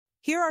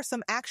Here are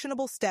some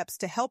actionable steps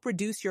to help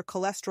reduce your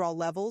cholesterol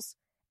levels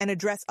and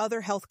address other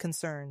health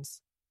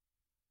concerns.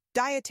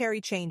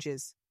 Dietary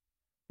changes.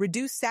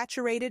 Reduce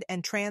saturated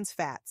and trans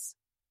fats.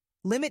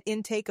 Limit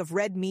intake of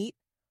red meat,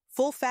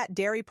 full-fat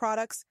dairy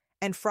products,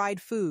 and fried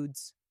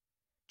foods.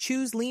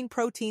 Choose lean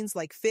proteins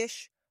like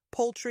fish,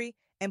 poultry,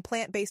 and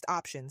plant-based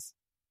options.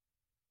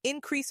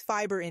 Increase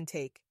fiber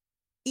intake.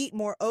 Eat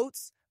more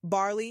oats,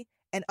 barley,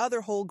 and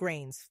other whole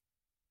grains.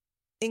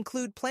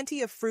 Include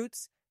plenty of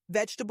fruits,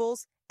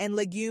 vegetables, and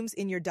legumes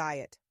in your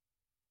diet.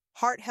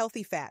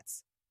 Heart-healthy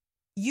fats.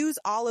 Use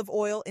olive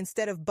oil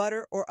instead of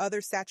butter or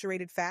other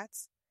saturated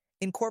fats.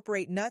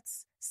 Incorporate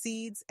nuts,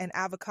 seeds, and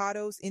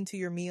avocados into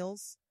your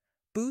meals.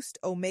 Boost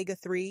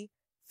omega-3,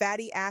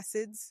 fatty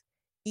acids.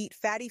 Eat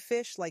fatty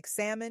fish like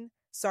salmon,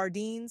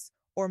 sardines,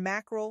 or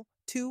mackerel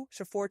 2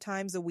 to 4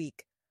 times a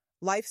week.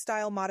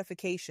 Lifestyle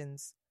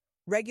modifications.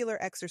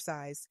 Regular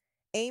exercise.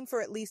 Aim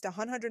for at least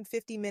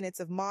 150 minutes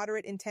of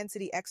moderate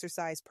intensity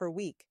exercise per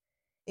week.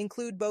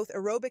 Include both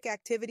aerobic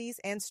activities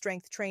and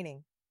strength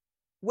training.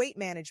 Weight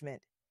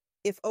management.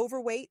 If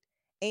overweight,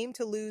 aim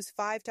to lose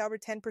 5 to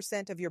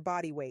 10% of your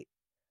body weight.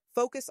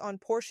 Focus on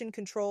portion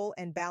control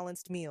and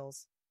balanced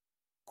meals.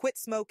 Quit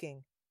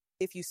smoking.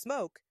 If you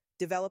smoke,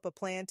 develop a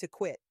plan to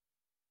quit.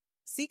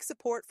 Seek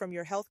support from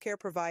your healthcare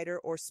provider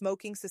or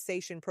smoking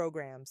cessation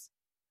programs.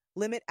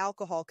 Limit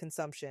alcohol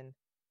consumption.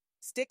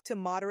 Stick to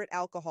moderate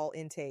alcohol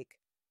intake.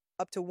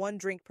 Up to 1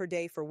 drink per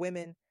day for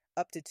women,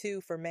 up to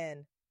 2 for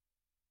men.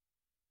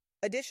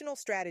 Additional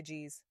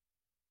strategies.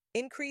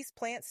 Increase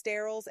plant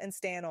sterols and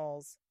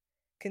stanols.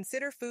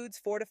 Consider foods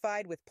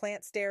fortified with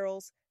plant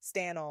sterols,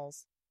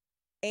 stanols.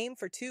 Aim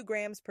for 2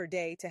 grams per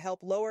day to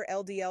help lower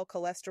LDL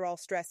cholesterol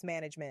stress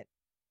management.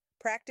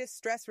 Practice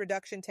stress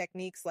reduction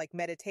techniques like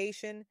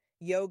meditation,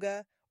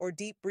 yoga, or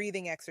deep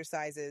breathing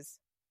exercises.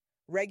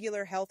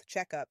 Regular health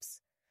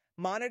checkups.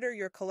 Monitor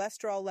your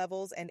cholesterol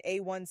levels and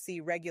A1C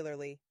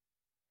regularly.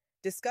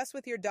 Discuss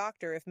with your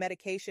doctor if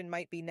medication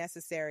might be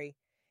necessary,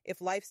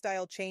 if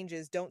lifestyle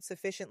changes don't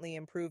sufficiently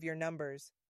improve your numbers.